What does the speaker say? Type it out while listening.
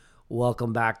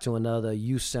Welcome back to another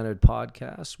youth-centered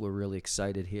podcast. We're really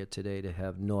excited here today to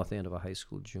have North Andover High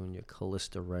School junior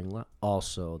Callista Ringler,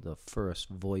 also the first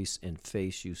voice and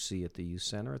face you see at the youth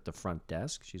center at the front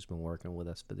desk. She's been working with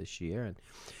us for this year, and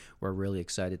we're really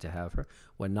excited to have her.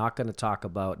 We're not going to talk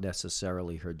about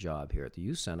necessarily her job here at the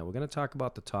youth center. We're going to talk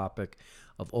about the topic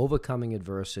of overcoming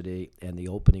adversity and the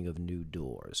opening of new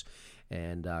doors.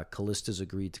 And Callista's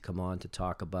agreed to come on to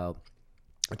talk about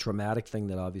a traumatic thing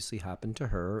that obviously happened to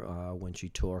her when she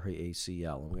tore her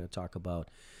ACL. And we're going to talk about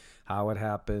how it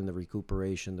happened, the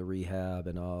recuperation, the rehab,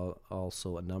 and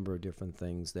also a number of different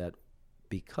things that,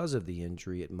 because of the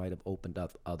injury, it might have opened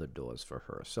up other doors for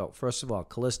her. So first of all,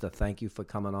 Callista, thank you for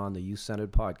coming on the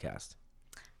Youth-Centered Podcast.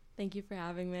 Thank you for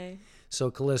having me.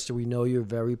 So, Callista, we know you're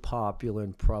very popular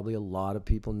and probably a lot of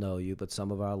people know you, but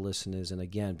some of our listeners, and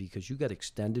again, because you got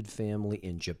extended family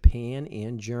in Japan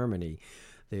and Germany,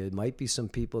 there might be some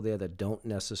people there that don't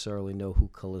necessarily know who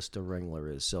Callista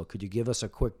Ringler is. So could you give us a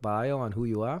quick bio on who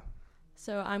you are?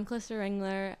 So I'm Callista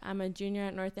Ringler. I'm a junior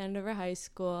at North Andover High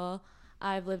School.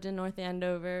 I've lived in North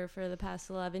Andover for the past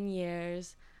 11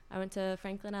 years. I went to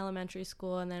Franklin Elementary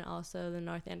School and then also the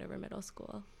North Andover Middle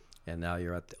School. And now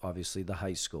you're at, obviously, the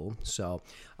high school. So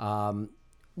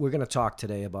we're going to talk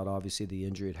today about, obviously, the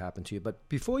injury that happened to you. But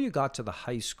before you got to the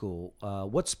high school,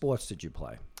 what sports did you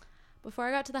play? Before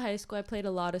I got to the high school, I played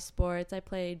a lot of sports. I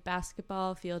played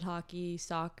basketball, field hockey,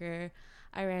 soccer.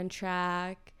 I ran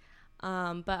track,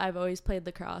 but I've always played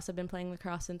lacrosse. I've been playing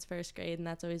lacrosse since first grade, and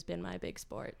that's always been my big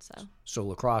sport. So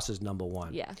lacrosse is number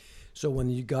one. Yeah. So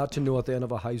when you got to North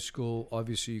Andover High School,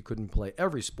 obviously you couldn't play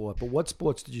every sport, but what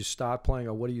sports did you start playing,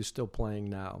 or what are you still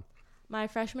playing now? My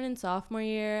freshman and sophomore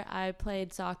year, I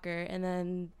played soccer, and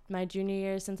then my junior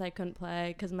year, since I couldn't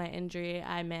play because of my injury,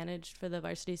 I managed for the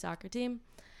varsity soccer team.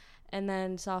 And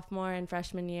then sophomore and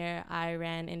freshman year, I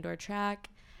ran indoor track.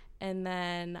 And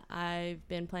then I've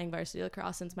been playing varsity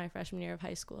lacrosse since my freshman year of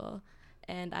high school.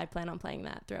 And I plan on playing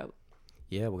that throughout.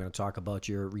 Yeah, we're going to talk about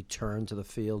your return to the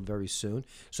field very soon.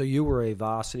 So you were a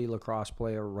varsity lacrosse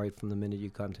player right from the minute you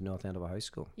come to North Andover High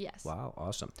School? Yes. Wow,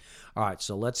 awesome. All right,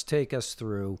 so let's take us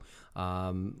through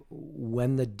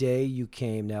when the day you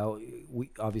came. Now,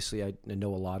 obviously I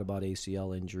know a lot about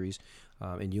ACL injuries.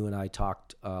 And you and I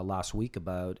talked last week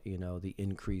about, the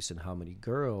increase in how many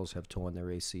girls have torn their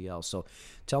ACL. So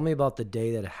tell me about the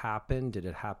day that it happened. Did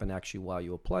it happen actually while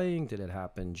you were playing? Did it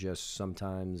happen just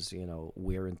sometimes,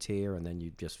 wear and tear, and then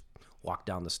you just walk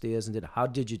down the stairs? And how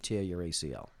did you tear your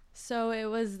ACL? So it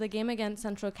was the game against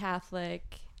Central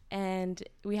Catholic, and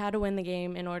we had to win the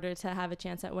game in order to have a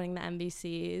chance at winning the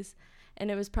MVCs. And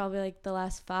it was probably like the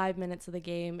last 5 minutes of the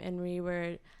game, and we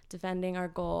were defending our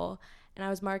goal. And I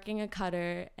was marking a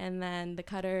cutter, and then the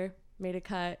cutter made a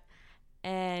cut,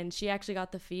 and she actually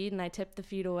got the feed, and I tipped the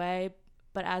feed away.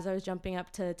 But as I was jumping up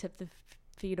to tip the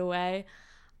feed away,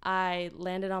 I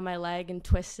landed on my leg and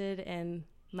twisted, and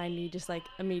my knee just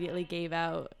immediately gave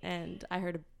out, and I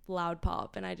heard a loud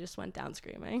pop, and I just went down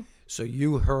screaming. So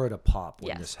you heard a pop when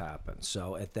Yes. This happened.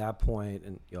 So at that point,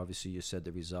 and obviously you said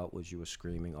the result was you were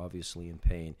screaming, obviously in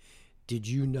pain. Did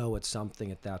you know at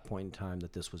that point in time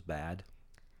that this was bad?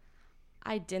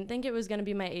 I didn't think it was going to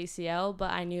be my ACL, but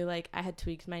I knew I had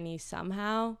tweaked my knee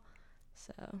somehow.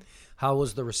 So how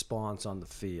was the response on the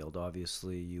field?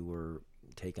 Obviously you were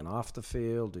taken off the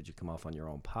field. Did you come off on your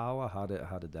own power? How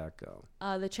did that go?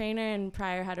 The trainer and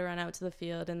Pryor had to run out to the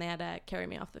field, and they had to carry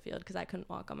me off the field because I couldn't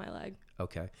walk on my leg.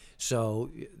 Okay.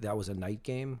 So that was a night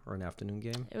game or an afternoon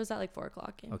game? It was at 4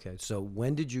 o'clock game. Okay. So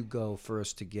when did you go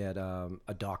first to get a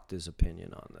doctor's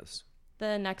opinion on this?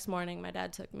 The next morning, my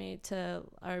dad took me to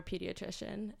our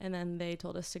pediatrician, and then they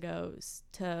told us to go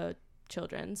to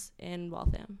Children's in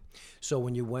Waltham. So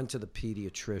when you went to the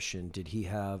pediatrician, did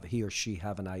he or she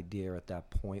have an idea at that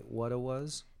point what it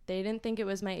was? They didn't think it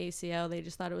was my ACL. They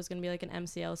just thought it was going to be an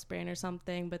MCL sprain or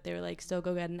something, but they were still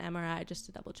go get an MRI just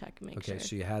to double check and make sure. Okay,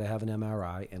 so you had to have an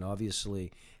MRI, and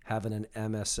obviously having an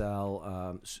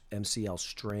MCL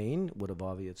strain would have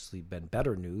obviously been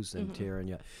better news than tearing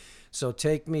you. So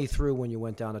take me through when you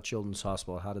went down to Children's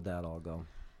Hospital. How did that all go?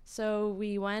 So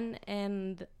we went,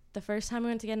 and the first time we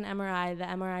went to get an MRI, the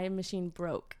MRI machine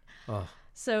broke. Oh.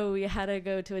 So we had to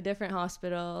go to a different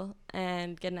hospital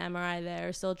and get an MRI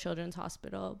there, still Children's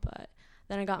Hospital. But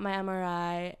then I got my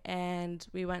MRI, and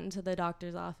we went into the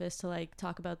doctor's office to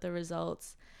talk about the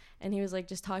results. And he was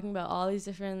just talking about all these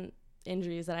different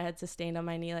injuries that I had sustained on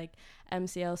my knee,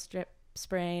 MCL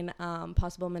sprain,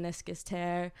 possible meniscus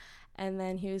tear. And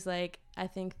then he was I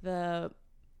think the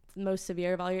most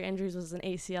severe of all your injuries was an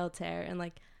ACL tear.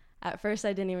 And at first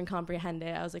I didn't even comprehend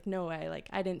it. I was no way,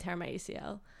 I didn't tear my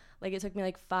ACL. It took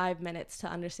me 5 minutes to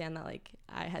understand that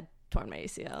I had torn my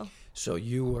ACL. So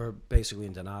you were basically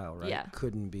in denial, right? Yeah.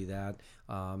 Couldn't be that.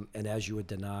 And as you were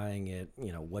denying it,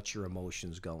 what's your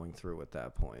emotions going through at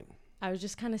that point? I was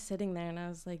just kind of sitting there and I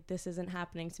was like, this isn't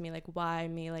happening to me. Like, why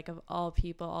me? Like, of all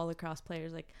people, all lacrosse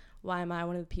players, like, why am I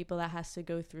one of the people that has to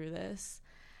go through this?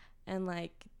 And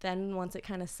like, then once it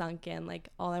kind of sunk in, like,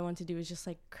 all I wanted to do was just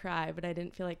like cry, but I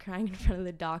didn't feel like crying in front of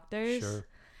the doctors. Sure.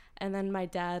 And then my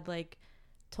dad like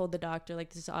told the doctor, like,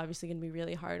 this is obviously going to be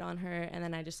really hard on her. And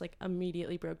then I just like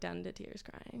immediately broke down into tears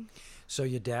crying. So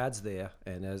your dad's there,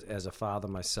 and as a father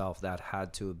myself, that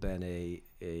had to have been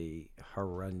a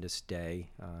horrendous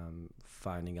day,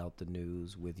 finding out the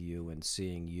news with you and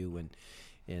seeing you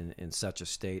in such a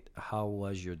state. How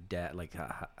was your dad? Like,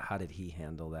 how did he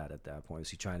handle that at that point? Was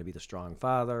he trying to be the strong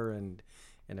father and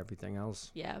everything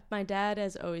else? Yeah, my dad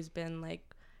has always been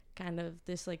like kind of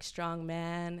this like strong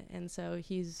man, and so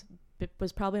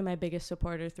was probably my biggest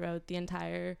supporter throughout the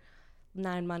entire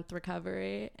 9-month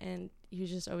recovery, and he was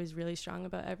just always really strong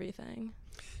about everything.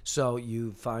 So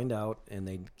you find out, and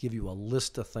they give you a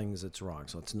list of things that's wrong.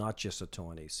 So it's not just a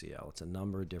torn ACL; it's a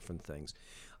number of different things.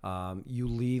 You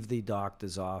leave the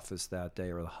doctor's office that day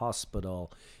or the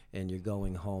hospital, and you're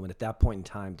going home. And at that point in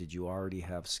time, did you already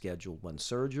have scheduled when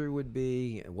surgery would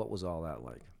be? And what was all that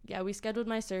like? Yeah, we scheduled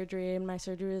my surgery, and my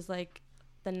surgery was like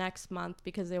the next month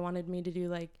because they wanted me to do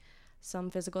like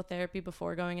some physical therapy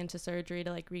before going into surgery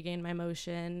to like regain my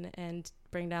motion and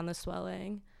bring down the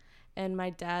swelling. And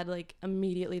my dad like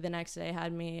immediately the next day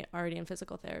had me already in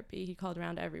physical therapy. He called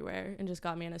around everywhere and just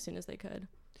got me in as soon as they could.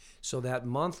 So that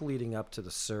month leading up to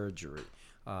the surgery,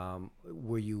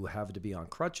 were you having to be on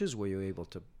crutches? Were you able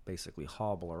to basically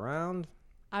hobble around?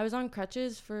 I was on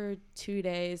crutches for 2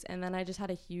 days, and then I just had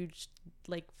a huge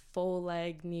like full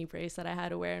leg knee brace that I had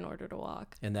to wear in order to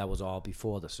walk. And that was all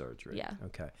before the surgery? Yeah.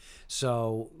 Okay.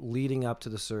 So leading up to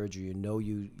the surgery, you know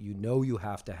you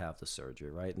have to have the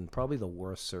surgery, right? And probably the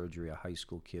worst surgery a high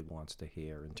school kid wants to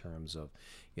hear in terms of,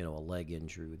 a leg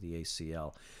injury with the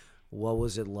ACL. What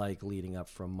was it like leading up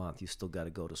for a month? You still got to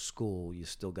go to school. You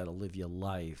still got to live your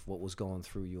life. What was going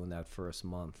through you in that first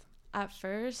month? At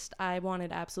first, I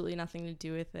wanted absolutely nothing to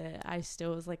do with it. I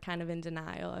still was like kind of in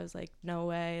denial. I was like, no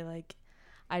way. Like,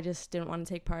 I just didn't want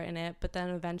to take part in it. But then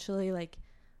eventually, like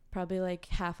probably like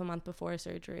half a month before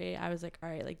surgery, I was like, all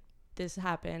right, like this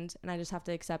happened and I just have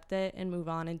to accept it and move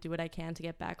on and do what I can to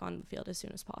get back on the field as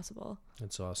soon as possible.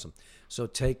 That's awesome. So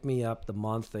take me up the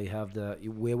month. They have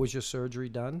where was your surgery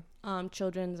done?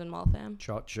 Children's in Waltham.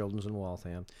 Children's in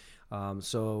Waltham.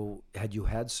 So had you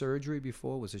had surgery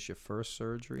before? Was this your first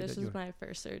surgery? This was my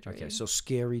first surgery. Okay, so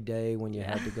scary day when you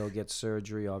had to go get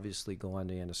surgery, obviously go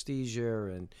under anesthesia.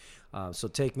 And so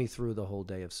take me through the whole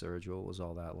day of surgery. What was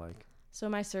all that like? So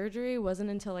my surgery wasn't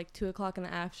until like 2:00 in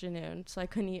the afternoon, so I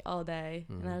couldn't eat all day,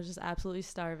 and I was just absolutely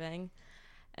starving.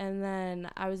 And then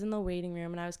I was in the waiting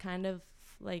room, and I was kind of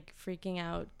like freaking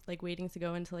out, like waiting to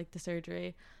go into like the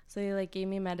surgery. So they like gave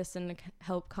me medicine to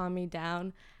help calm me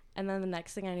down. And then the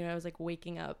next thing I knew, I was like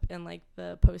waking up in like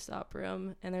the post-op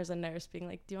room, and there's a nurse being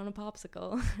like, "Do you want a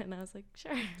popsicle?" And I was like,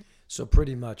 "Sure." So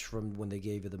pretty much from when they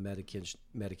gave you the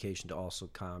medication to also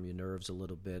calm your nerves a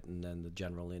little bit, and then the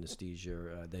general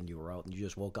anesthesia, then you were out, and you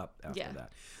just woke up after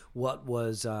that. What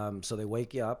was so they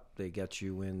wake you up, they get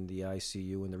you in the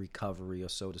ICU in the recovery, or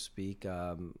so to speak.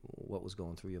 What was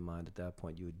going through your mind at that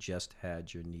point? You had just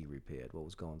had your knee repaired. What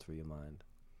was going through your mind?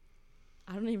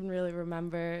 I don't even really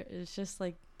remember. It's just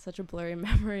like such a blurry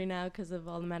memory now because of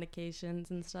all the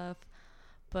medications and stuff.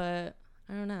 But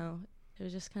I don't know. It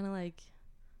was just kind of like,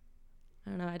 I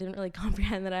don't know. I didn't really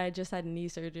comprehend that I had just had knee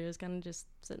surgery. I was kind of just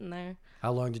sitting there.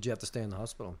 How long did you have to stay in the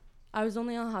hospital? I was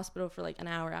only in the hospital for like an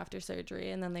hour after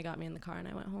surgery, and then they got me in the car and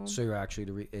I went home. So you're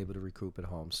actually able to recoup at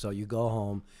home. So you go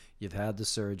home, you've had the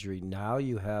surgery. Now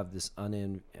you have this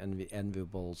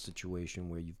unenviable situation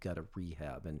where you've got to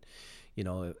rehab. And,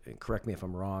 correct me if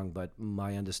I'm wrong, but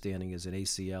my understanding is an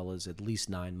ACL is at least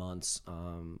 9 months,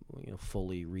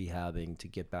 fully rehabbing to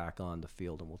get back on the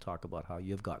field. And we'll talk about how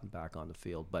you've gotten back on the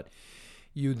field. But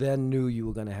you then knew you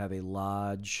were going to have a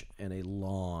large and a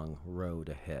long road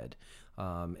ahead.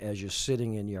 As you're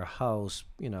sitting in your house,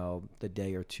 the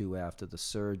day or two after the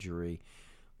surgery,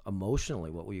 emotionally,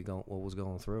 what was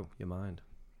going through your mind?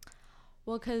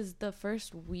 Well, because the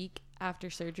first week after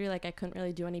surgery, like I couldn't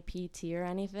really do any PT or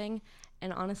anything,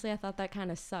 and honestly, I thought that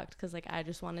kind of sucked because like I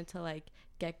just wanted to like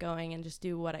get going and just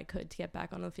do what I could to get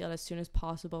back on the field as soon as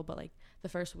possible. But like the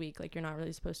first week, like you're not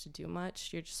really supposed to do much.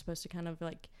 You're just supposed to kind of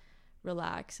like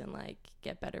relax and like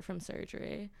get better from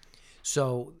surgery.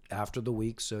 So after the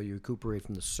week, so you recuperate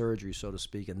from the surgery, so to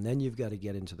speak, and then you've got to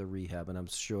get into the rehab, and I'm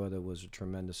sure there was a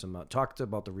tremendous amount. Talk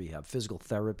about the rehab. Physical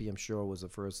therapy, I'm sure, was the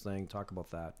first thing. Talk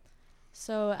about that.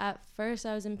 So at first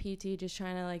I was in PT just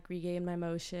trying to like regain my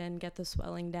motion, get the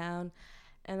swelling down.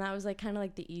 And that was like kind of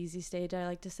like the easy stage, I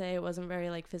like to say. It wasn't very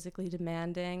like physically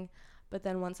demanding. But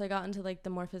then once I got into like the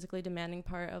more physically demanding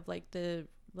part of like the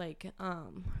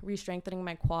re-strengthening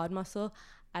my quad muscle,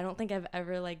 I don't think I've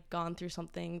ever like gone through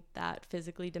something that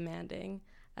physically demanding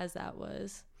as that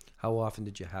was. How often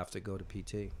did you have to go to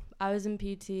PT? I was in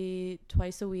PT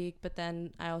twice a week, but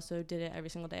then I also did it every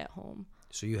single day at home.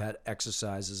 So you had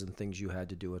exercises and things you had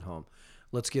to do at home.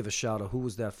 Let's give a shout out. Who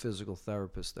was that physical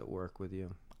therapist that worked with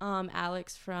you?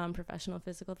 Alex from Professional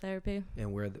Physical Therapy.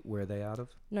 And where are they out of?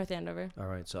 North Andover. All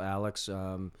right. So Alex,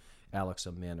 a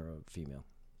man or a female?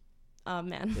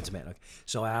 Man. It's a man. Okay.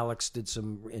 So Alex did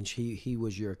some, and he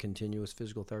was your continuous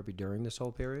physical therapy during this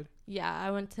whole period? Yeah,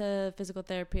 I went to physical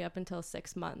therapy up until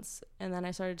 6 months, and then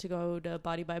I started to go to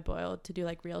Body by Boyle to do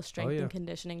like real strength and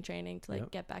conditioning training to like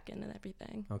get back in and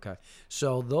everything. Okay,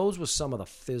 so those were some of the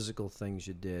physical things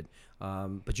you did,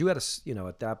 but you had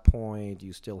at that point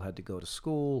you still had to go to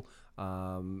school,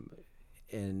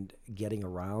 and getting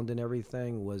around and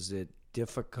everything. Was it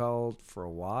difficult for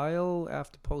a while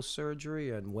after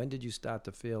post-surgery, and when did you start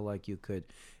to feel like you could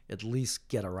at least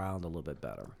get around a little bit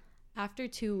better? After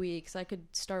 2 weeks, I could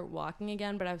start walking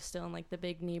again, but I was still in like the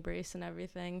big knee brace and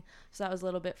everything, so that was a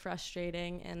little bit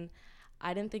frustrating, and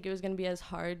I didn't think it was going to be as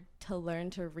hard to learn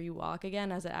to re-walk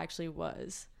again as it actually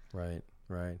was. Right.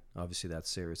 Obviously, that's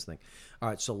a serious thing. All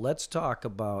right, so let's talk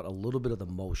about a little bit of the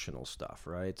emotional stuff,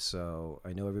 right? So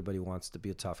I know everybody wants to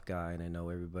be a tough guy, and I know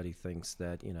everybody thinks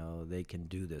that, they can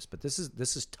do this, but this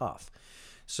is tough.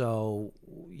 So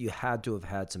you had to have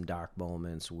had some dark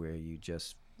moments where you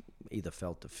just either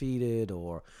felt defeated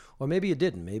or maybe you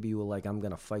didn't. Maybe you were like, I'm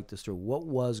going to fight this through. What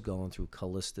was going through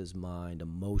Callista's mind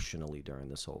emotionally during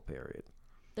this whole period?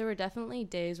 There were definitely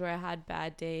days where I had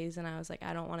bad days and I was like,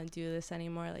 I don't want to do this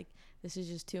anymore. Like, this is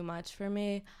just too much for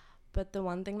me. But the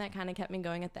one thing that kind of kept me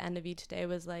going at the end of each day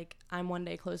was like, I'm one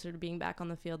day closer to being back on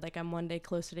the field. Like, I'm one day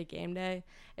closer to game day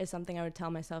is something I would tell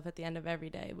myself at the end of every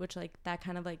day, which like that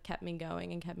kind of like kept me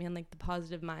going and kept me in like the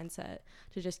positive mindset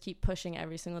to just keep pushing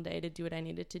every single day to do what I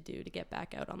needed to do to get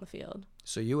back out on the field.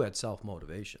 So you had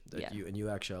self-motivation Yeah. You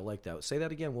actually, I like that. Say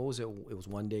that again. What was it? It was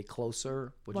one day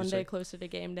closer. One day closer to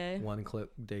game day. One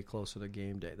day closer to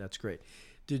game day. That's great.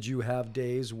 Did you have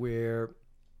days where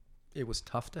it was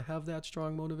tough to have that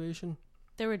strong motivation?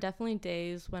 There were definitely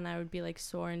days when I would be like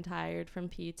sore and tired from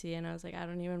PT and I was like, I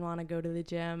don't even want to go to the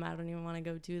gym. I don't even want to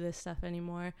go do this stuff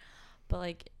anymore. But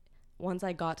like once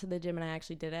I got to the gym and I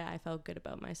actually did it, I felt good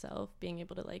about myself, being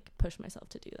able to like push myself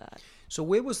to do that. So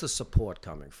where was the support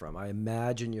coming from? I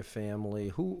imagine your family.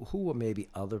 Who were maybe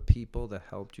other people that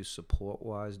helped you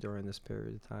support-wise during this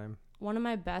period of time? One of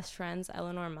my best friends,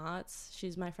 Eleanor Motz,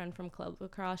 she's my friend from club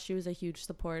lacrosse. She was a huge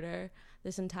supporter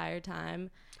this entire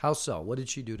time. How so? What did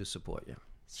she do to support you?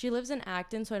 She lives in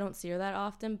Acton, so I don't see her that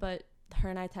often, but her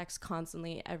and I text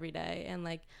constantly every day. And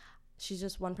like, she's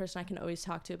just one person I can always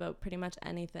talk to about pretty much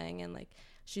anything. And like,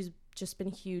 she's just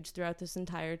been huge throughout this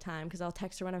entire time because I'll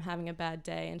text her when I'm having a bad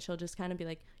day and she'll just kind of be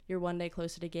like, you're one day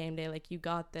closer to game day. Like, you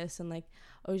got this. And like,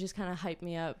 always just kind of hype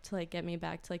me up to like get me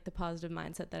back to like the positive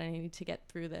mindset that I need to get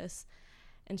through this.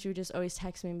 And she would just always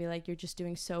text me and be like, you're just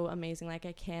doing so amazing. Like,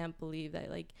 I can't believe that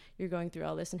like you're going through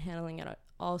all this and handling it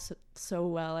all so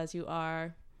well as you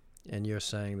are. And you're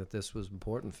saying that this was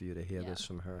important for you to hear this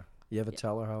from her. You ever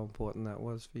tell her how important that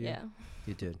was for you? Yeah.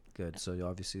 You did. Good. So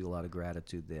obviously a lot of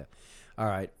gratitude there. All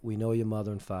right. We know your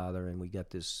mother and father, and we got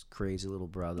this crazy little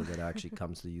brother that actually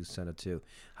comes to the youth center too.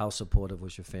 How supportive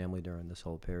was your family during this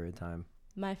whole period of time?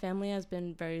 My family has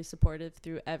been very supportive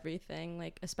through everything,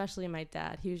 like especially my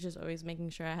dad. He was just always making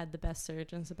sure I had the best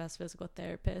surgeons, the best physical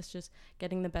therapists, just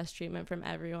getting the best treatment from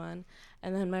everyone.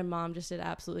 And then my mom just did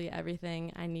absolutely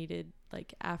everything I needed,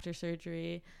 like after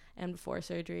surgery and before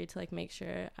surgery, to like make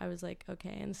sure I was like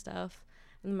okay and stuff.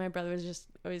 And my brother was just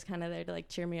always kind of there to like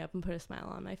cheer me up and put a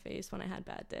smile on my face when I had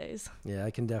bad days. Yeah, I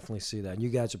can definitely see that. And you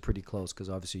guys are pretty close because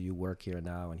obviously you work here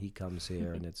now and he comes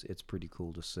here and it's pretty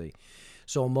cool to see.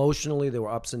 So emotionally there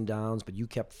were ups and downs, but you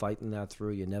kept fighting that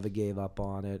through. You never gave up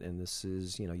on it. And this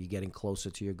is, you're getting closer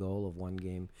to your goal of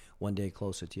one day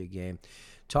closer to your game.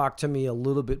 Talk to me a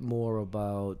little bit more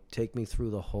about, take me through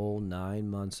the whole 9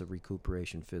 months of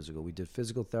recuperation physical. We did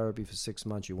physical therapy for 6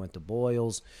 months. You went to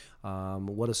Boyles.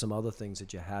 What are some other things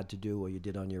that you had to do or you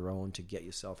did on your own to get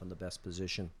yourself in the best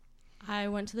position? I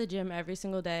went to the gym every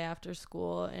single day after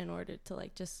school in order to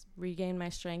like just regain my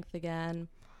strength again.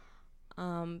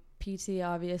 PT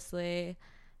obviously,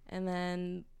 and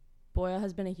then Boyle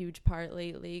has been a huge part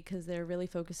lately because they're really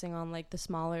focusing on like the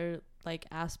smaller like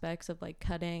aspects of like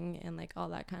cutting and like all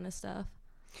that kind of stuff.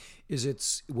 Was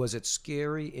it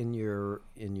scary in your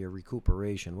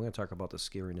recuperation? We're going to talk about the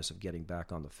scariness of getting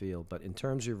back on the field, but in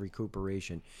terms of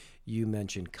recuperation, you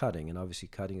mentioned cutting, and obviously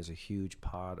cutting is a huge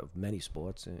part of many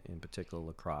sports, in particular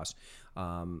lacrosse.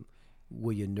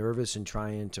 Were you nervous in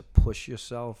trying to push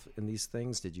yourself in these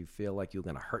things? Did you feel like you were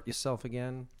going to hurt yourself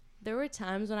again? There were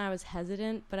times when I was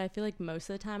hesitant, but I feel like most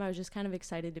of the time I was just kind of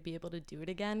excited to be able to do it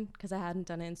again because I hadn't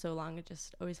done it in so long. It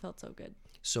just always felt so good.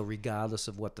 So regardless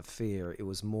of what the fear, it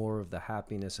was more of the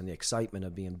happiness and the excitement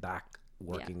of being back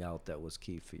working out that was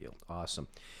key for you. Awesome.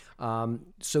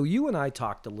 So you and I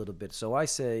talked a little bit. So I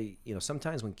say,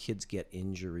 sometimes when kids get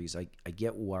injuries, I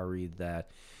get worried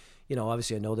that,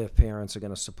 obviously I know their parents are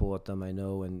going to support them. I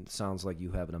know, and it sounds like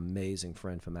you have an amazing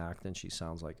friend from Acton. She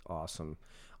sounds like awesome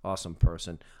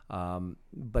person.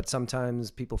 But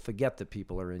sometimes people forget that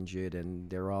people are injured and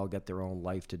they're all got their own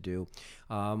life to do.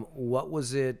 What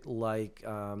was it like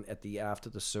after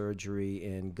the surgery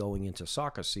and going into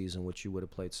soccer season, which you would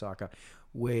have played soccer,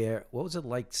 what was it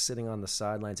like sitting on the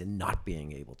sidelines and not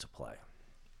being able to play?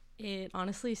 It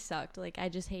honestly sucked. Like, I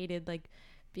just hated, like,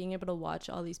 being able to watch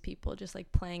all these people just, like,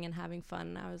 playing and having fun.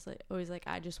 And I was, like, always like,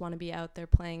 I just want to be out there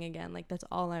playing again. Like, that's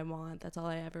all I want. That's all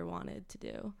I ever wanted to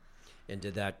do. And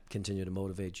did that continue to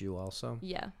motivate you also?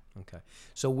 Yeah. Okay.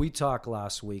 So we talked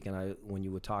last week, and when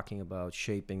you were talking about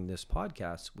shaping this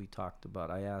podcast,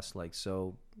 I asked, like,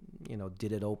 so,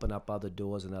 did it open up other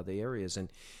doors in other areas?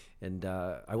 And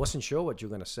I wasn't sure what you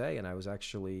were going to say, and I was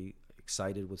actually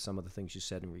excited with some of the things you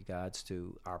said in regards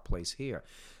to our place here.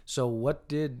 So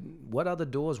what other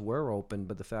doors were open,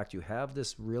 but the fact you have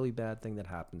this really bad thing that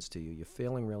happens to you, you're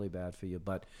feeling really bad for you,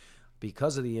 but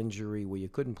because of the injury where you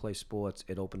couldn't play sports,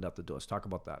 it opened up the doors. Talk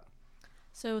about that.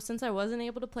 So since I wasn't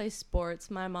able to play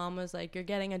sports, my mom was like, you're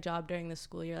getting a job during the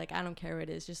school year. Like, I don't care what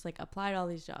it is. Just, like, apply to all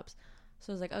these jobs.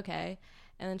 So I was like, okay.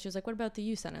 And then she was like, what about the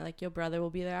youth center? Like, your brother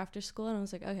will be there after school. And I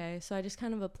was like, okay. So I just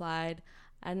kind of applied.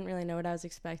 I didn't really know what I was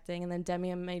expecting. And then Demi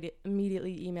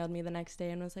immediately emailed me the next day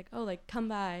and was like, oh, like, come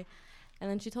by. And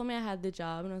then she told me I had the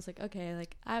job. And I was like, okay,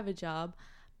 like, I have a job.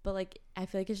 But, like, I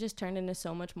feel like it's just turned into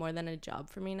so much more than a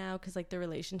job for me now because, like, the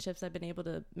relationships I've been able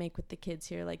to make with the kids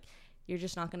here, like, you're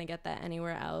just not going to get that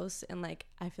anywhere else. And, like,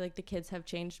 I feel like the kids have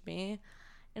changed me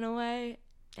in a way.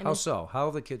 And How so? How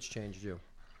have the kids changed you?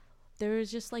 There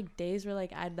was just, like, days where,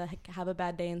 like, I'd, like, have a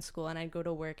bad day in school and I'd go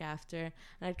to work after. And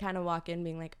I'd kind of walk in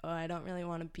being like, oh, I don't really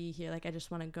want to be here. Like, I just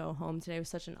want to go home. Today was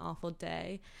such an awful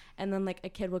day. And then, like, a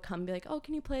kid would come and be like, oh,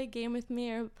 can you play a game with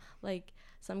me? Or, like,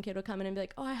 some kid would come in and be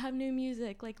like, oh, I have new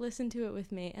music. Like, listen to it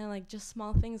with me. And, like, just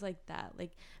small things like that,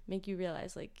 like, make you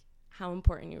realize, like, how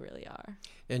important you really are.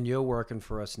 And you're working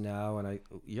for us now, and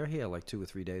you're here like 2 or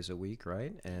 3 days a week,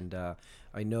 right? And I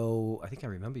think I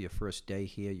remember your first day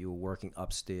here, you were working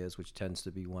upstairs, which tends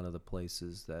to be one of the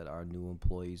places that our new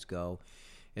employees go.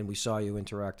 And we saw you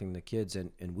interacting with the kids,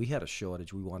 and we had a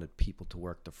shortage. We wanted people to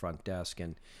work the front desk.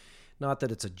 And not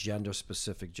that it's a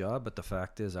gender-specific job, but the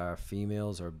fact is our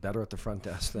females are better at the front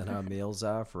desk than our males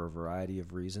are for a variety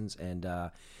of reasons. And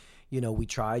we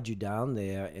tried you down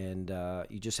there, and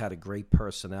you just had a great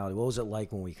personality. What was it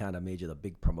like when we kind of made you the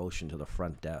big promotion to the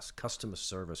front desk, customer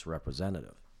service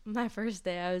representative? My first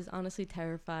day, I was honestly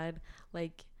terrified.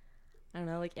 Like, I don't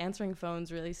know, like, answering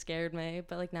phones really scared me.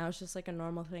 But, like, now it's just, like, a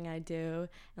normal thing I do.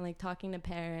 And, like, talking to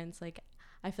parents, like,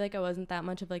 I feel like I wasn't that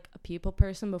much of, like, a people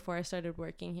person before I started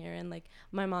working here. And, like,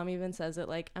 my mom even says it,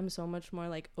 like, I'm so much more,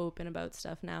 like, open about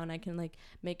stuff now, and I can, like,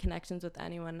 make connections with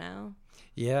anyone now.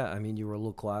 Yeah, I mean, you were a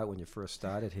little quiet when you first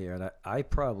started here, and I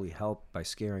probably helped by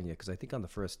scaring you, because I think on the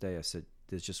first day I said,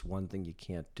 there's just one thing you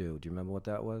can't do. Do you remember what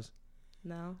that was?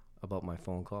 No. About my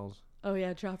phone calls? Oh,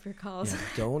 yeah, drop your calls. Yeah,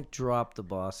 don't drop the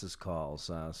boss's calls.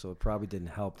 So it probably didn't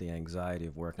help the anxiety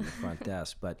of working the front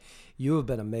desk. But you have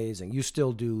been amazing. You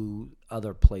still do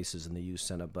other places in the youth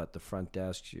center, but the front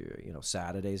desk,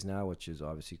 Saturdays now, which is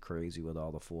obviously crazy with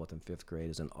all the 4th and 5th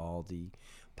graders and all the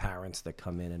parents that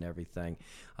come in and everything.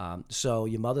 So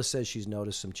your mother says she's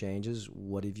noticed some changes.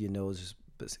 What have you noticed?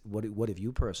 What have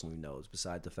you personally noticed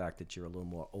besides the fact that you're a little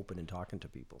more open in talking to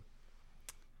people?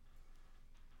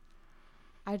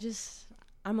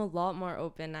 I'm a lot more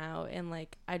open now, and,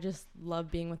 like, I just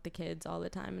love being with the kids all the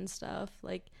time and stuff.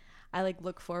 Like, I, like,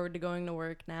 look forward to going to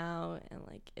work now, and,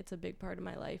 like, it's a big part of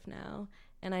my life now.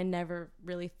 And I never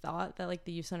really thought that, like,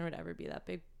 the youth center would ever be that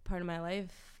big part of my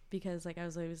life, because, like, I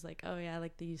was always like, oh yeah,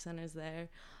 like, the youth center's there.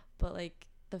 But, like,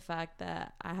 the fact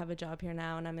that I have a job here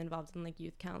now and I'm involved in, like,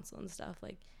 youth council and stuff,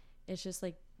 like, it's just,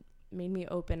 like, made me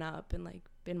open up and, like,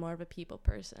 been more of a people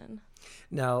person.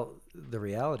 Now, the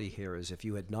reality here is if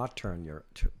you had not torn your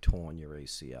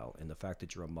ACL, and the fact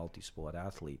that you're a multi-sport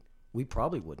athlete, we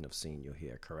probably wouldn't have seen you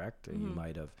here, correct? Mm-hmm. You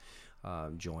might have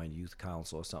joined youth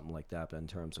council or something like that. But in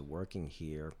terms of working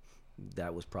here,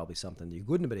 that was probably something that you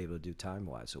wouldn't have been able to do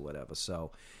time-wise or whatever.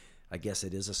 So I guess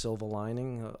it is a silver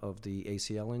lining of the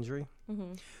ACL injury.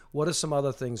 Mm-hmm. What are some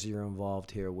other things you're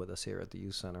involved here with us here at the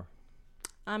youth center?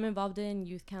 I'm involved in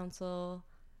youth council.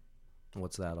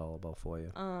 What's that all about for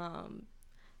you?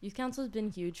 Youth council has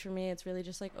been huge for me. It's really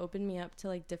just like opened me up to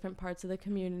like different parts of the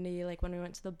community. Like when we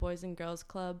went to the Boys and Girls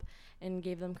Club and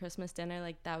gave them Christmas dinner,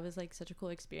 like that was like such a cool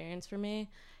experience for me,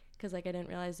 because like I didn't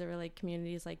realize there were like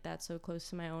communities like that so close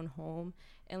to my own home,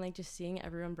 and like just seeing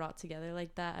everyone brought together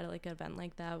like that at like an event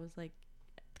like that was like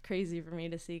crazy for me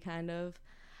to see, kind of.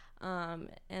 And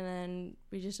then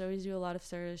we just always do a lot of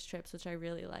service trips, which I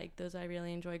really like. Those I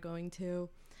really enjoy going to.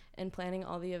 And planning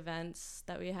all the events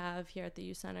that we have here at the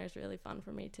youth center is really fun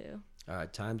for me too. All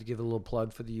right, time to give a little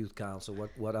plug for the youth council.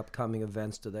 What upcoming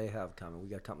events do they have coming? We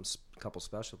got a couple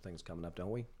special things coming up, don't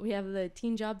we? We have the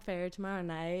Teen Job Fair tomorrow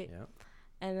night. Yeah.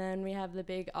 And then we have the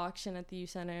big auction at the youth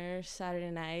center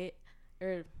Saturday night,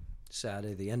 or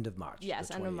Saturday, the end of March.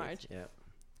 yes, end of March. Yeah.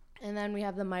 And then we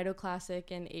have the Mito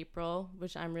Classic in April,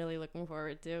 which I'm really looking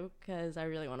forward to because I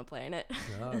really want to play in it.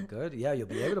 Oh, good. Yeah, you'll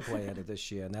be able to play in it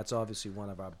this year, and that's obviously one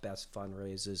of our best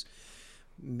fundraisers.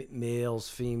 Males,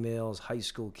 females, high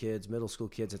school kids, middle school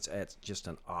kids. It's just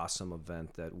an awesome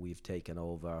event that we've taken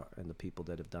over, and the people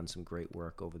that have done some great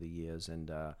work over the years.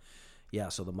 And yeah,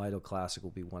 so the Mito Classic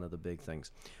will be one of the big things.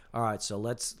 All right, so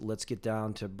let's get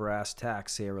down to brass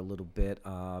tacks here a little bit.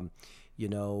 You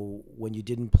know, when you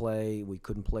didn't play, we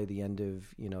couldn't play the end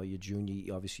of, your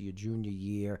junior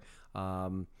year.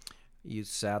 You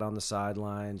sat on the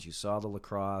sidelines, you saw the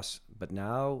lacrosse, but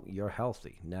now you're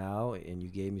healthy now, and you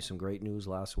gave me some great news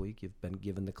last week. You've been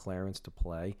given the clearance to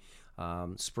play.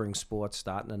 Spring sports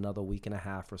starting another week and a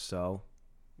half or so.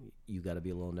 You got to be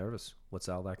a little nervous. What's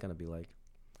all that going to be like?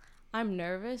 I'm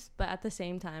nervous, but at the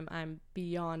same time, I'm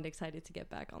beyond excited to get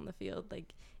back on the field.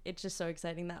 Like, it's just so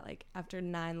exciting that, like, after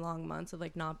 9 long months of,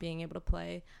 like, not being able to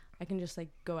play, I can just, like,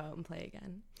 go out and play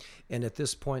again. And at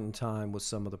this point in time, with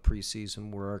some of the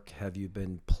preseason work, have you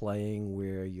been playing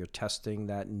where you're testing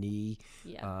that knee?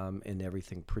 Yeah. And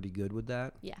everything pretty good with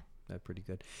that? Yeah. Pretty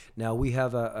good. Now, we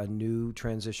have a new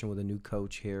transition with a new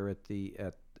coach here at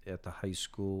the high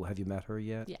school. Have you met her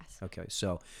yet? Yes. Okay.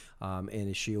 So, and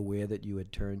is she aware that you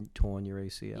had torn your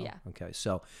ACL? Yeah. Okay.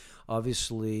 So,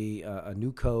 obviously, a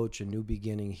new coach, a new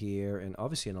beginning here, and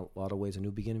obviously, in a lot of ways, a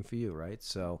new beginning for you, right?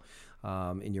 So,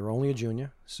 and you're only a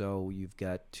junior, so you've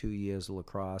got 2 years of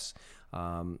lacrosse.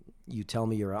 You tell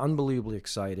me you're unbelievably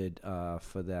excited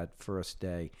for that first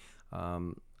day.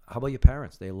 How about your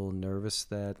parents? They a little nervous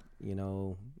that,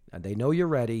 they know you're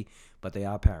ready, but they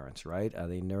are parents, right? Are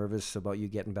they nervous about you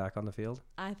getting back on the field?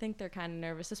 I think they're kind of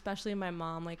nervous, especially my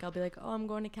mom. Like, I'll be like, oh, I'm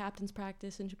going to captain's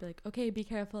practice. And she'll be like, okay, be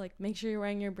careful. Like, make sure you're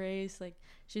wearing your brace. Like,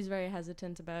 she's very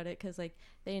hesitant about it because, like,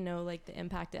 they know, like, the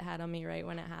impact it had on me right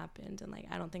when it happened. And, like,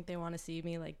 I don't think they want to see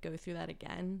me, like, go through that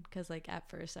again because, like, at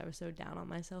first I was so down on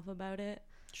myself about it.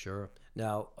 Sure.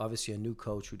 Now, obviously, a new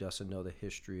coach who doesn't know the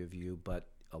history of you, but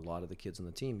a lot of the kids on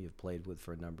the team you've played with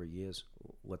for a number of years.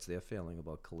 What's their feeling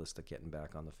about Callista getting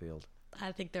back on the field?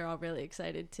 I think they're all really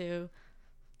excited too.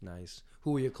 Nice.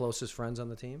 Who are your closest friends on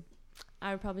the team?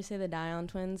 I would probably say the Dion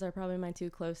twins are probably my 2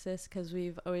 closest because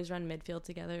we've always run midfield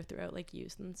together throughout like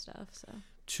youth and stuff. So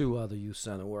 2 other youth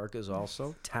center workers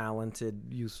also, talented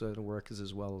youth center workers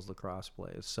as well as lacrosse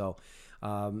players. So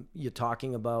you're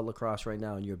talking about lacrosse right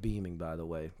now, and you're beaming, by the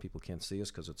way. People can't see us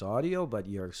because it's audio, but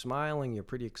you're smiling. You're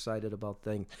pretty excited about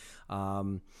things.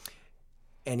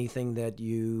 Anything that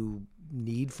you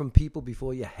need from people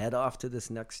before you head off to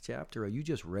this next chapter? Or are you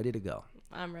just ready to go?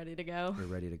 I'm ready to go. You're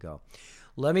ready to go.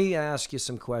 Let me ask you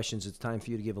some questions. It's time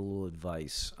for you to give a little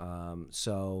advice.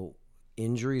 So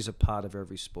injuries are part of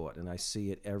every sport, and I see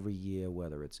it every year,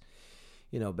 whether it's,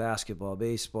 basketball,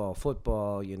 baseball,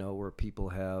 football, where people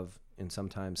have, and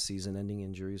sometimes season-ending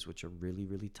injuries, which are really,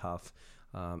 really tough,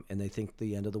 and they think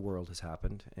the end of the world has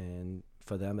happened. And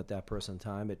for them at that person in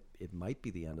time, it might be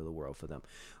the end of the world for them.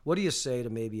 What do you say to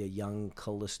maybe a young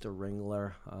Callista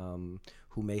Ringler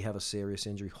who may have a serious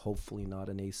injury, hopefully not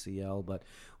an ACL, but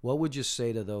what would you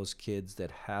say to those kids that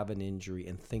have an injury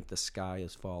and think the sky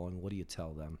is falling? What do you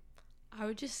tell them? I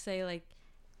would just say, like,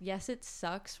 yes, it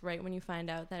sucks right when you find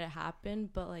out that it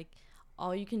happened, but, like,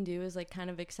 all you can do is, like, kind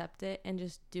of accept it and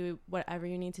just do whatever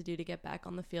you need to do to get back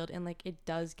on the field. And, like, it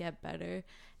does get better.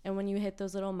 And when you hit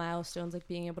those little milestones, like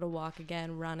being able to walk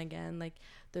again, run again, like,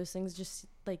 those things just,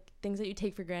 like, things that you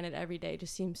take for granted every day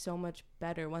just seem so much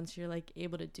better once you're, like,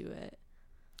 able to do it.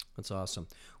 That's awesome.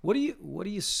 What do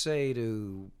you say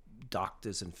to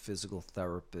doctors and physical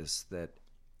therapists that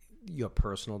your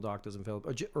personal doctors and Philip,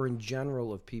 or in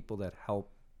general of people that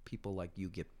help people like you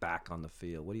get back on the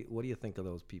field? What do you think of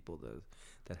those people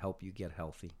that help you get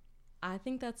healthy? I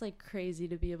think that's like crazy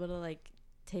to be able to like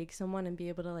take someone and be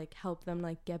able to like help them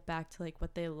like get back to like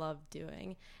what they love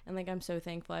doing. And like I'm so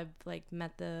thankful I've like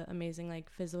met the amazing like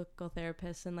physical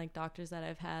therapists and like doctors that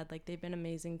I've had. Like they've been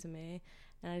amazing to me,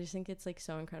 and I just think it's like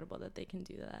so incredible that they can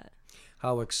do that.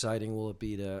 How exciting will it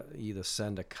be to either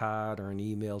send a card or an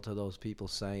email to those people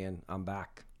saying, I'm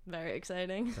back? Very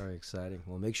exciting. Very exciting.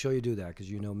 Well, make sure you do that,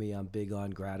 because you know me, I'm big on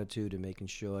gratitude and making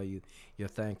sure you're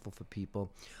thankful for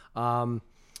people.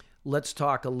 Let's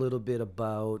talk a little bit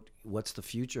about what's the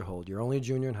future hold. You're only a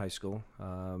junior in high school.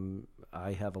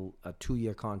 I have a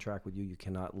 2-year contract with you. You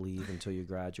cannot leave until you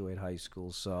graduate high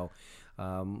school. So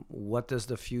what does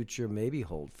the future maybe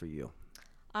hold for you?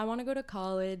 I want to go to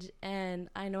college, and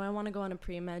I know I want to go on a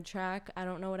pre-med track. I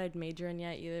don't know what I'd major in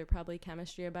yet either, probably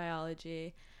chemistry or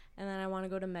biology. And then I want to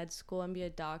go to med school and be a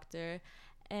doctor.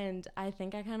 And I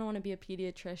think I kind of want to be a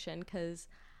pediatrician, because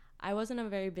I wasn't a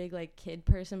very big like kid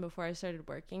person before I started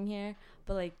working here,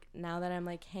 but like now that I'm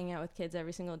like hanging out with kids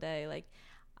every single day, like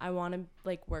I want to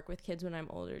like work with kids when I'm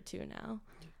older too now.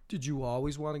 Did you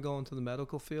always want to go into the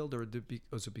medical field, or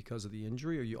was it because of the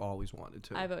injury, or you always wanted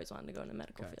to? I've always wanted to go in the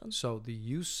medical field. So the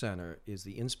youth center is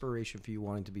the inspiration for you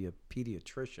wanting to be a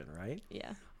pediatrician, right?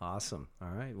 Yeah. Awesome. All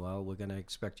right. Well, we're going to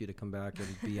expect you to come back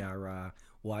and be our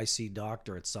YC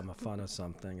doctor at Summer Fun or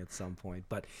something at some point.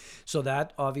 But so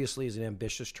that obviously is an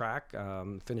ambitious track.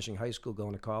 Finishing high school,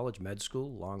 going to college, med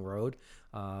school, long road.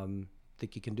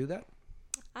 Think you can do that?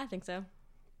 I think so.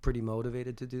 Pretty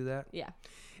motivated to do that? Yeah.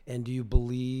 And do you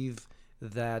believe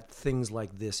that things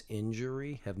like this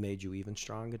injury have made you even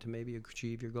stronger to maybe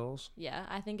achieve your goals? Yeah,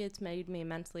 I think it's made me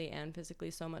mentally and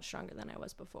physically so much stronger than I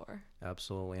was before.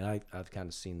 Absolutely. And I've kind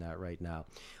of seen that right now.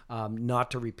 Not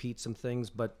to repeat some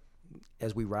things, but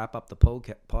as we wrap up the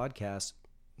podcast,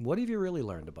 what have you really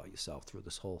learned about yourself through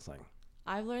this whole thing?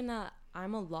 I've learned that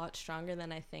I'm a lot stronger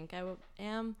than I think I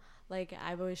am. Like,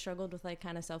 I've always struggled with, like,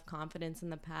 kind of self-confidence in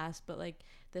the past, but, like,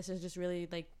 this is just really,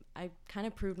 like, I kind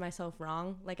of proved myself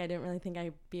wrong. Like, I didn't really think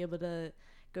I'd be able to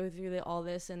go through all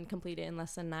this and complete it in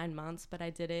less than 9 months, but I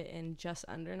did it in just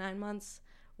under 9 months,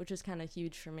 which was kind of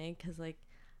huge for me because, like,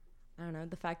 I don't know,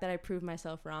 the fact that I proved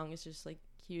myself wrong is just, like,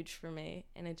 huge for me,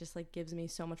 and it just, like, gives me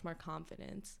so much more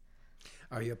confidence.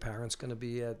 Are your parents going to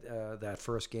be at that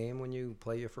first game when you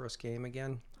play your first game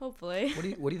again? Hopefully. What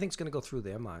do you think is going to go through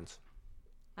their minds?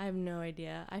 I have no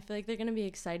idea. I feel like they're going to be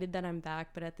excited that I'm back,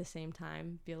 but at the same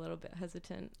time, be a little bit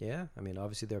hesitant. Yeah, I mean,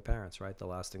 obviously they're parents, right? The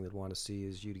last thing they'd want to see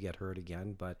is you to get hurt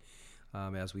again. But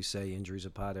as we say, injuries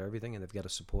are part of everything, and they've got to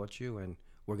support you. And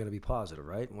we're going to be positive,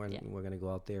 right? We're going to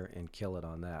go out there and kill it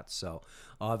on that. So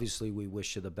obviously we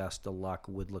wish you the best of luck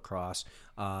with lacrosse,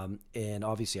 and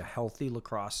obviously a healthy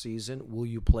lacrosse season. Will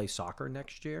you play soccer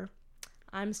next year?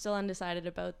 I'm still undecided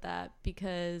about that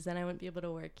because then I wouldn't be able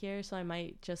to work here, so I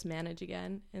might just manage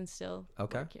again and still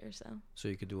work here. So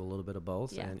you could do a little bit of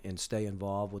both, yeah, and stay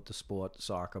involved with the sport,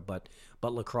 soccer, but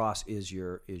lacrosse is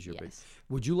your yes, big.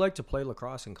 Would you like to play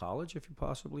lacrosse in college if you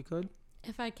possibly could?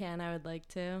 If I can, I would like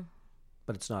to.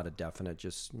 But it's not a definite,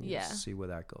 just yeah, see where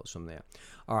that goes from there.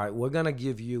 All right, we're going to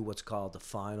give you what's called the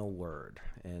final word,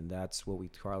 and that's what we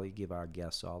probably give our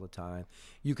guests all the time.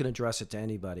 You can address it to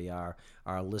anybody. Our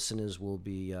listeners will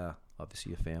be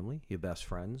obviously your family, your best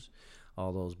friends,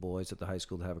 all those boys at the high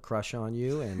school that have a crush on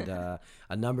you, and a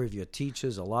number of your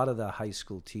teachers. A lot of the high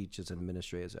school teachers and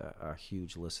administrators are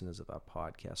huge listeners of our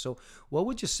podcast. So what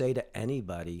would you say to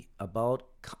anybody about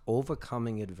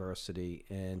overcoming adversity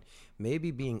and maybe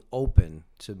being open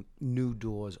to new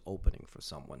doors opening for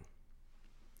someone?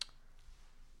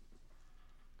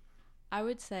 I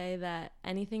would say that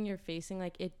anything you're facing,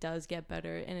 like, it does get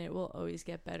better, and it will always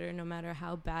get better no matter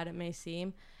how bad it may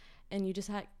seem. And you just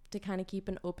have to kind of keep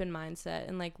an open mindset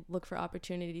and, like, look for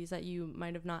opportunities that you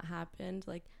might have not happened.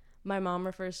 Like, my mom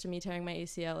refers to me tearing my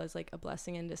ACL as, like, a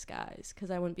blessing in disguise,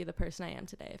 because I wouldn't be the person I am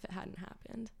today if it hadn't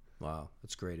happened. Wow,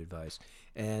 that's great advice.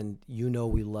 And you know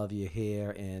we love you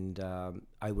here, and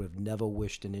I would have never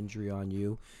wished an injury on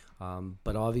you.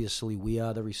 But obviously we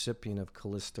are the recipient of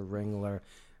Callista Ringler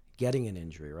getting an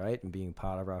injury, right, and being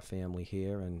part of our family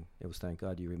here. And it was, thank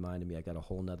God you reminded me, I got a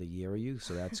whole nother year of you,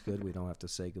 so that's good. We don't have to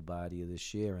say goodbye to you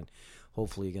this year, and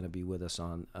hopefully you're going to be with us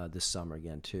on this summer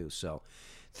again too. So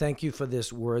thank you for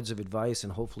this words of advice,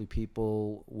 and hopefully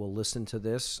people will listen to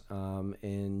this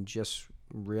and just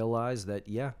realize that,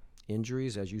 yeah,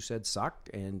 injuries, as you said, suck,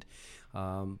 and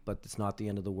but it's not the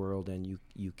end of the world, and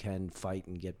you can fight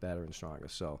and get better and stronger.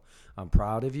 So I'm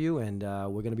proud of you, and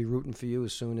we're going to be rooting for you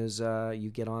as soon as you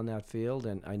get on that field,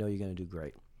 and I know you're going to do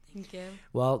great. Thank you.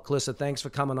 Well, Calista, thanks for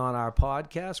coming on our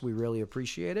podcast. We really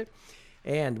appreciate it.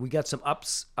 And we got some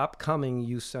upcoming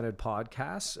youth-centered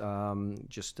podcasts.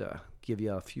 Just to give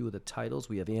you a few of the titles,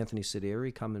 we have Anthony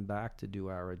Sideri coming back to do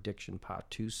our Addiction Part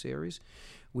 2 series.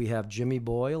 We have Jimmy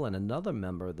Boyle and another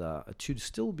member, to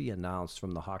still be announced,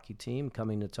 from the hockey team,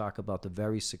 coming to talk about the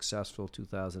very successful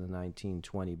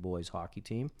 2019-20 boys hockey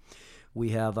team. We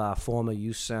have our former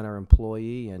youth center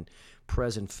employee and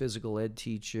present physical ed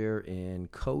teacher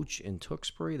and coach in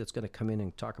Tewksbury that's going to come in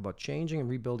and talk about changing and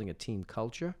rebuilding a team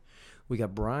culture. We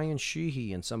got Brian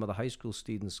Sheehy and some of the high school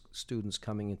students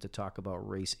coming in to talk about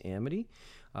race amity.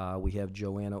 We have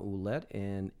Joanna Ouellette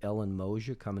and Ellen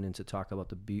Mosier coming in to talk about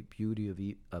the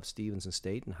beauty of Stevenson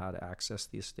State and how to access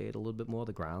the estate a little bit more,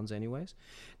 the grounds anyways.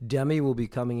 Demi will be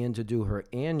coming in to do her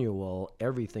annual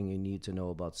Everything You Need to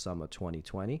Know About Summer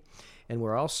 2020. And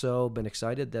we're also been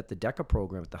excited that the DECA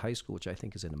program at the high school, which I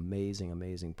think is an amazing,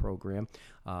 amazing program,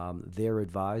 their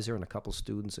advisor and a couple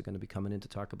students are going to be coming in to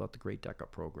talk about the great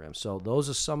DECA program. So those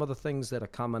are some of the things that are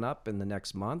coming up in the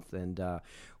next month, and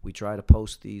we try to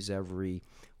post these every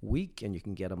week, and you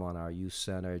can get them on our Youth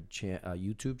Center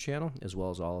YouTube channel as well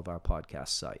as all of our podcast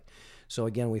site. So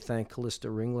again, we thank Calista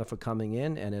Ringler for coming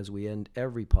in, and as we end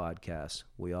every podcast,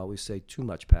 we always say too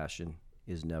much passion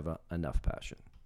is never enough passion.